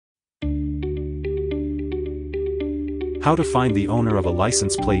How to find the owner of a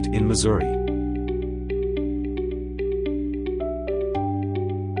license plate in Missouri.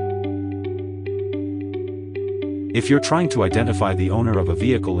 If you're trying to identify the owner of a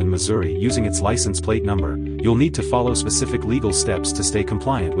vehicle in Missouri using its license plate number, you'll need to follow specific legal steps to stay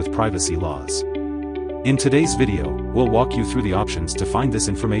compliant with privacy laws. In today's video, we'll walk you through the options to find this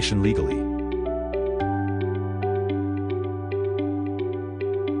information legally.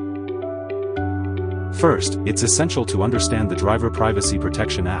 First, it's essential to understand the Driver Privacy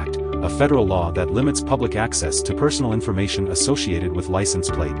Protection Act, a federal law that limits public access to personal information associated with license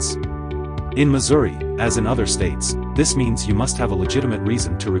plates. In Missouri, as in other states, this means you must have a legitimate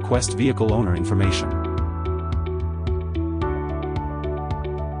reason to request vehicle owner information.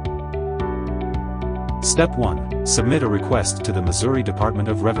 Step 1. Submit a request to the Missouri Department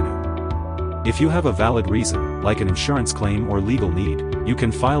of Revenue. If you have a valid reason, like an insurance claim or legal need, you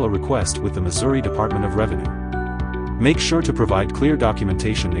can file a request with the Missouri Department of Revenue. Make sure to provide clear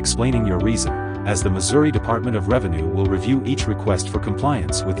documentation explaining your reason, as the Missouri Department of Revenue will review each request for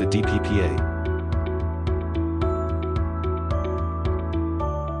compliance with the DPPA.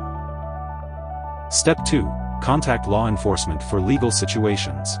 Step 2. Contact law enforcement for legal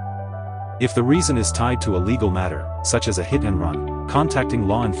situations. If the reason is tied to a legal matter, such as a hit and run, contacting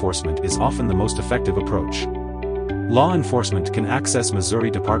law enforcement is often the most effective approach. Law enforcement can access Missouri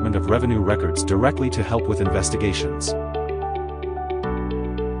Department of Revenue records directly to help with investigations.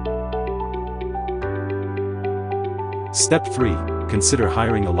 Step 3. Consider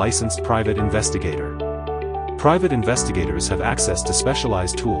hiring a licensed private investigator. Private investigators have access to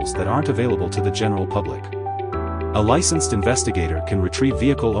specialized tools that aren't available to the general public. A licensed investigator can retrieve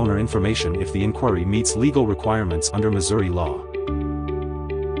vehicle owner information if the inquiry meets legal requirements under Missouri law.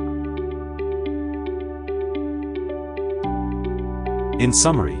 In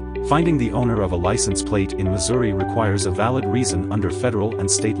summary, finding the owner of a license plate in Missouri requires a valid reason under federal and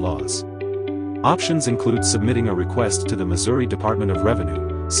state laws. Options include submitting a request to the Missouri Department of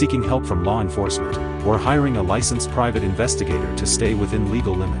Revenue, seeking help from law enforcement, or hiring a licensed private investigator to stay within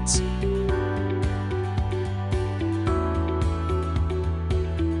legal limits.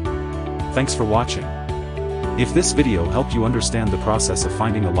 Thanks for watching. If this video helped you understand the process of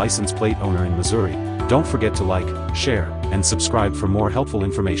finding a license plate owner in Missouri, don't forget to like, share, and subscribe for more helpful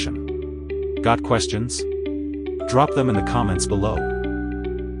information. Got questions? Drop them in the comments below.